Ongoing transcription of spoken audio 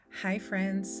Hi,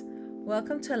 friends.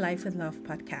 Welcome to a Life with Love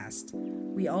podcast.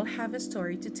 We all have a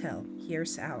story to tell.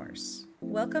 Here's ours.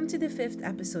 Welcome to the fifth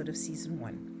episode of season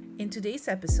one. In today's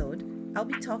episode, I'll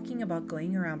be talking about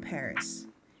going around Paris.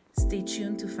 Stay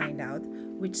tuned to find out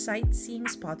which sightseeing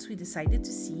spots we decided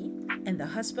to see and the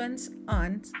husband's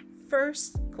aunt's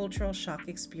first cultural shock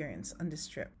experience on this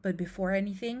trip. But before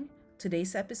anything,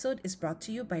 today's episode is brought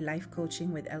to you by Life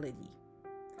Coaching with Elodie.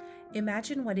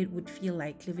 Imagine what it would feel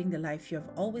like living the life you have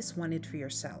always wanted for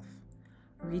yourself.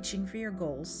 Reaching for your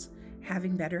goals,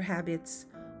 having better habits,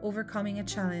 overcoming a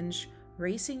challenge,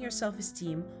 raising your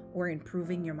self-esteem, or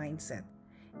improving your mindset.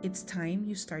 It's time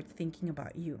you start thinking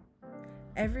about you.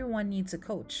 Everyone needs a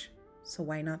coach, so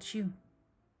why not you?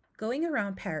 Going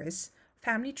around Paris,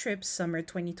 Family Trips Summer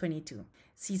 2022,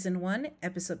 Season 1,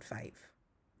 Episode 5.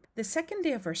 The second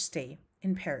day of our stay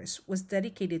in Paris was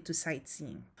dedicated to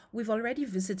sightseeing. We've already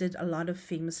visited a lot of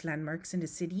famous landmarks in the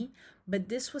city, but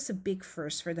this was a big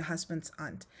first for the husband's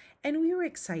aunt, and we were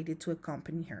excited to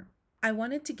accompany her. I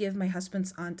wanted to give my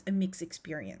husband's aunt a mixed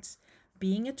experience,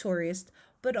 being a tourist,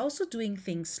 but also doing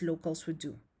things locals would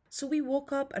do. So we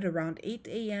woke up at around 8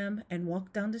 a.m. and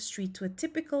walked down the street to a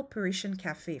typical Parisian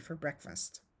cafe for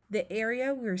breakfast. The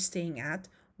area we were staying at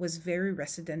was very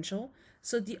residential,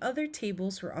 so the other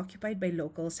tables were occupied by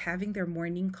locals having their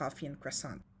morning coffee and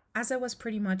croissant. As I was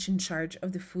pretty much in charge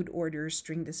of the food orders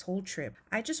during this whole trip,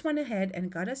 I just went ahead and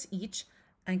got us each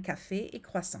un café et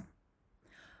croissant.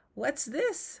 "What's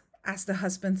this?" asked the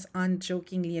husband's aunt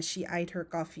jokingly as she eyed her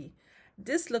coffee.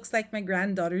 "This looks like my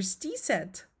granddaughter's tea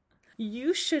set."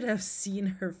 You should have seen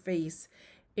her face.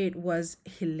 It was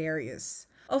hilarious.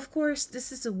 Of course,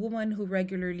 this is a woman who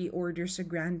regularly orders a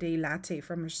grande latte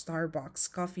from her Starbucks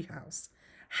coffee house.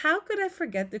 How could I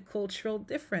forget the cultural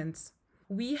difference?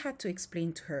 We had to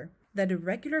explain to her that a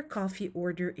regular coffee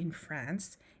order in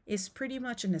France is pretty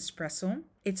much an espresso.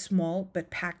 It's small but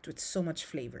packed with so much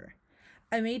flavor.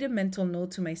 I made a mental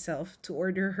note to myself to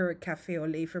order her a cafe au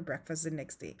lait for breakfast the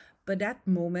next day. But that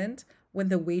moment when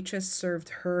the waitress served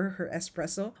her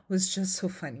espresso was just so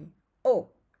funny.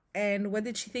 Oh, and what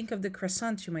did she think of the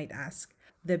croissant, you might ask?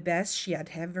 The best she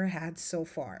had ever had so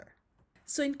far.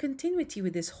 So, in continuity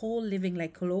with this whole living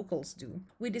like locals do,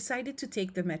 we decided to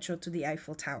take the metro to the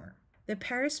Eiffel Tower. The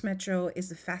Paris Metro is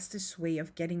the fastest way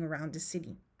of getting around the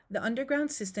city. The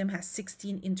underground system has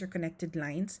 16 interconnected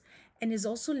lines and is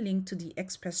also linked to the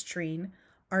express train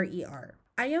RER.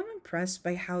 I am impressed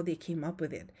by how they came up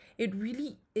with it. It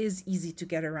really is easy to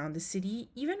get around the city,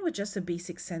 even with just a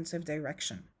basic sense of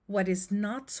direction. What is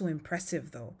not so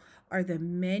impressive, though, are the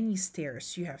many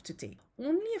stairs you have to take.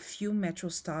 Only a few metro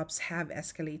stops have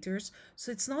escalators,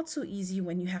 so it's not so easy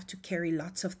when you have to carry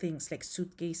lots of things like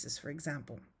suitcases, for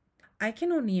example. I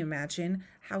can only imagine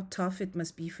how tough it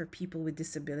must be for people with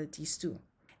disabilities, too.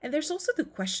 And there's also the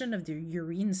question of the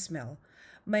urine smell.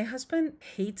 My husband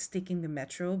hates taking the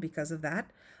metro because of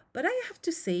that, but I have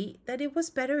to say that it was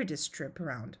better this trip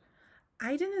around.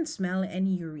 I didn't smell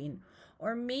any urine,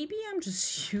 or maybe I'm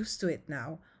just used to it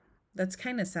now. That's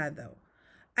kind of sad though.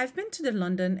 I've been to the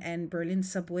London and Berlin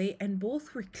subway and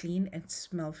both were clean and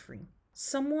smell free.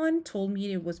 Someone told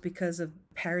me it was because of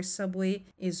Paris subway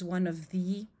is one of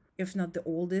the, if not the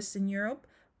oldest in Europe,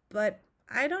 but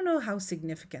I don't know how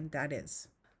significant that is.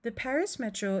 The Paris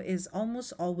metro is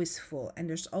almost always full and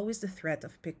there's always the threat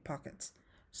of pickpockets,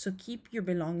 so keep your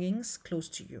belongings close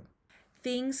to you.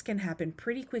 Things can happen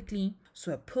pretty quickly,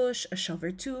 so a push, a shove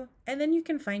or two, and then you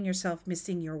can find yourself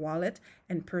missing your wallet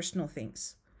and personal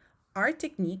things. Our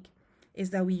technique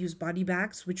is that we use body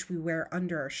bags which we wear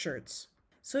under our shirts,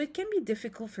 so it can be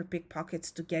difficult for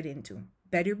pickpockets to get into.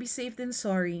 Better be safe than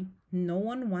sorry. No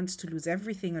one wants to lose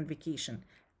everything on vacation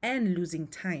and losing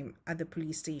time at the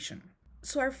police station.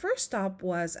 So our first stop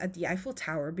was at the Eiffel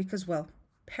Tower because, well,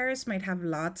 Paris might have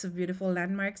lots of beautiful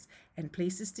landmarks and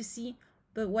places to see,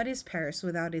 but what is Paris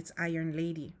without its Iron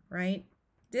Lady, right?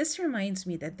 This reminds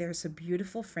me that there's a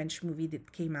beautiful French movie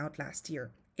that came out last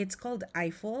year. It's called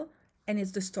Eiffel, and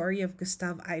it's the story of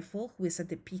Gustave Eiffel, who is at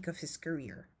the peak of his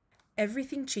career.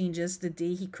 Everything changes the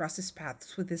day he crosses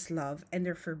paths with his love, and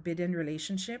their forbidden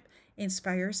relationship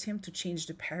inspires him to change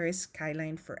the Paris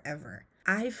skyline forever.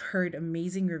 I've heard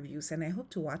amazing reviews, and I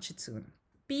hope to watch it soon.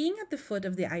 Being at the foot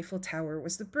of the Eiffel Tower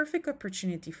was the perfect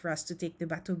opportunity for us to take the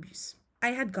bateau bus. I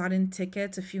had gotten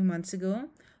tickets a few months ago,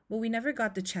 but we never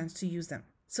got the chance to use them.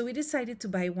 So we decided to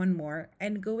buy one more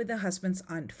and go with the husband's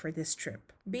aunt for this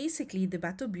trip. Basically, the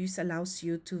bateau bus allows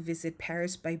you to visit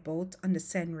Paris by boat on the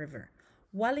Seine River,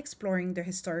 while exploring the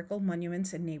historical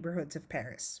monuments and neighborhoods of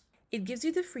Paris. It gives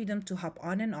you the freedom to hop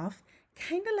on and off,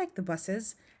 kind of like the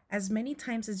buses, as many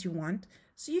times as you want,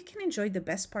 so you can enjoy the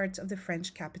best parts of the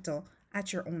French capital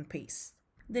at your own pace.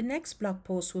 The next blog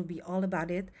post will be all about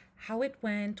it, how it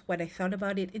went, what I thought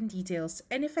about it in details,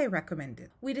 and if I recommend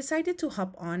it. We decided to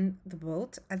hop on the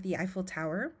boat at the Eiffel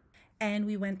Tower, and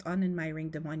we went on admiring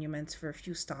the monuments for a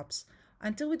few stops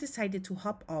until we decided to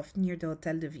hop off near the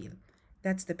Hotel de Ville.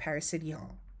 That's the Paris City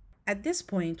Hall. At this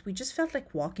point, we just felt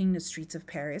like walking the streets of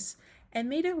Paris and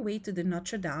made our way to the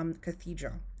Notre Dame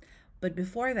Cathedral. But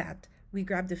before that, we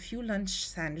grabbed a few lunch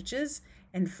sandwiches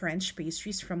and French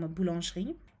pastries from a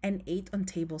boulangerie and ate on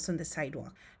tables on the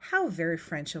sidewalk. How very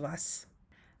French of us.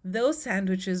 Those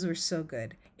sandwiches were so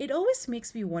good. It always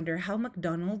makes me wonder how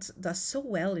McDonald's does so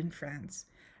well in France.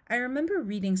 I remember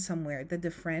reading somewhere that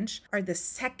the French are the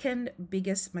second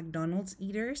biggest McDonald's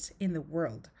eaters in the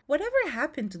world. Whatever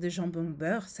happened to the jambon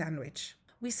beurre sandwich?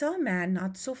 We saw a man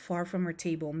not so far from our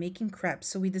table making crepes,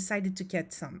 so we decided to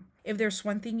get some. If there's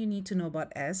one thing you need to know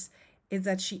about S, is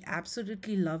that she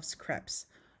absolutely loves crepes.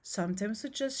 Sometimes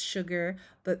with just sugar,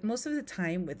 but most of the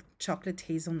time with chocolate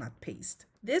hazelnut paste.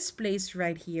 This place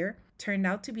right here turned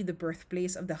out to be the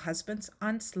birthplace of the husband's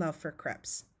aunt's love for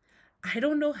crepes. I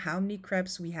don't know how many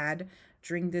crepes we had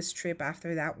during this trip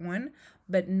after that one,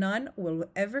 but none will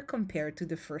ever compare to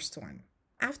the first one.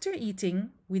 After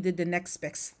eating, we did the next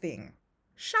best thing.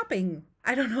 Shopping!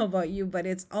 I don't know about you, but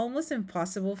it's almost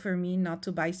impossible for me not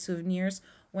to buy souvenirs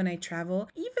when I travel,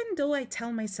 even though I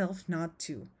tell myself not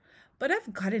to. But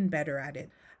I've gotten better at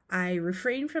it. I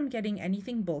refrain from getting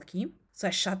anything bulky, so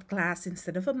I shot glass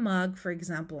instead of a mug, for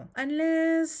example.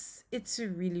 Unless it's a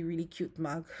really, really cute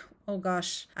mug. Oh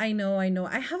gosh, I know,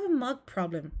 I have a mug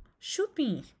problem. Shoot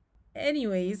me.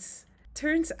 Anyways,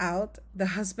 turns out the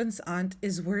husband's aunt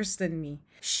is worse than me.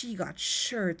 She got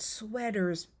shirts,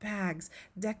 sweaters, bags,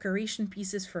 decoration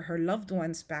pieces for her loved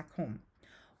ones back home.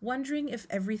 Wondering if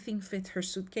everything fit her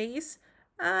suitcase?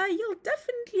 You'll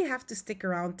definitely have to stick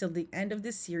around till the end of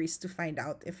this series to find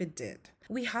out if it did.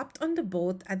 We hopped on the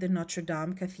boat at the Notre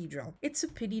Dame Cathedral. It's a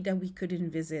pity that we couldn't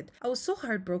visit. I was so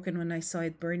heartbroken when I saw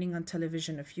it burning on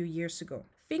television a few years ago.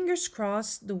 Fingers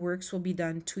crossed the works will be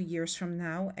done 2 years from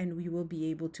now and we will be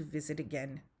able to visit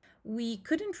again. We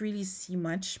couldn't really see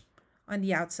much on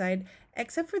the outside,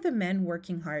 except for the men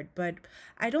working hard, but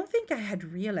I don't think I had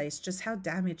realized just how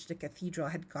damaged the cathedral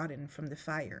had gotten from the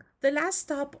fire. The last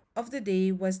stop of the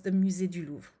day was the Musée du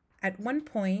Louvre. At one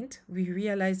point, we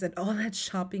realized that all that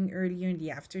shopping earlier in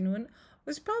the afternoon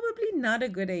was probably not a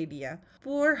good idea.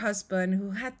 Poor husband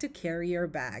who had to carry our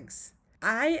bags.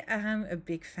 I am a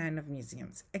big fan of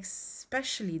museums,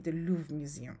 especially the Louvre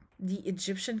Museum. The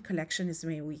Egyptian collection is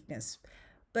my weakness.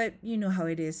 But you know how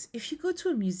it is. If you go to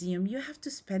a museum, you have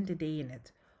to spend a day in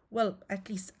it. Well, at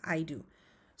least I do.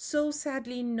 So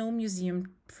sadly, no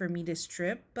museum for me this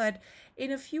trip, but in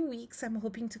a few weeks, I'm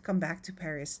hoping to come back to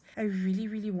Paris. I really,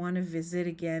 really want to visit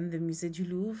again the Musée du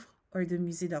Louvre or the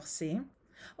Musée d'Orsay.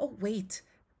 Oh, wait,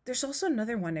 there's also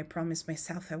another one I promised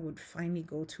myself I would finally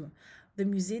go to, the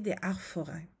Musée des Arts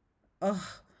Forains.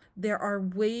 Ugh, there are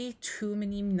way too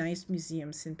many nice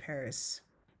museums in Paris.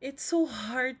 It's so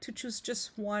hard to choose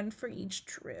just one for each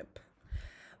trip.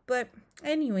 But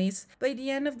anyways, by the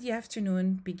end of the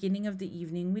afternoon, beginning of the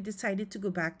evening, we decided to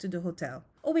go back to the hotel.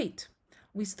 Oh wait,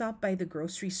 we stopped by the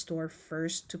grocery store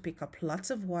first to pick up lots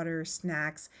of water,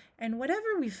 snacks, and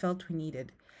whatever we felt we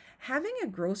needed. Having a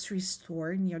grocery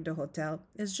store near the hotel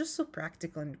is just so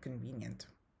practical and convenient.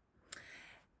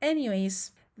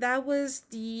 Anyways, that was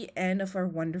the end of our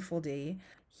wonderful day.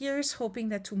 Here's hoping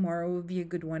that tomorrow will be a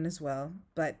good one as well,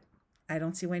 but I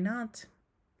don't see why not.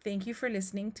 Thank you for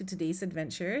listening to today's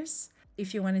adventures.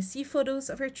 If you want to see photos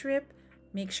of our trip,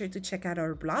 make sure to check out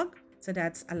our blog. So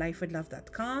that's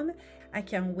alifewithlove.com. I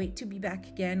can't wait to be back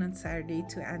again on Saturday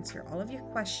to answer all of your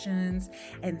questions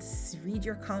and read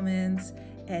your comments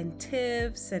and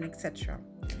tips and etc.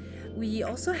 We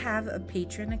also have a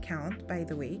Patreon account, by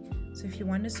the way. So if you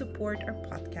want to support our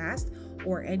podcast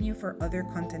or any of our other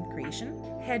content creation,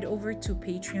 head over to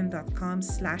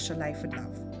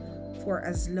patreon.com/alifewithlove. For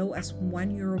as low as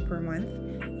 €1 per month,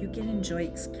 you can enjoy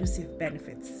exclusive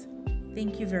benefits.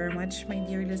 Thank you very much, my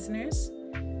dear listeners.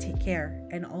 Take care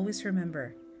and always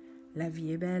remember, la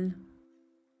vie est belle.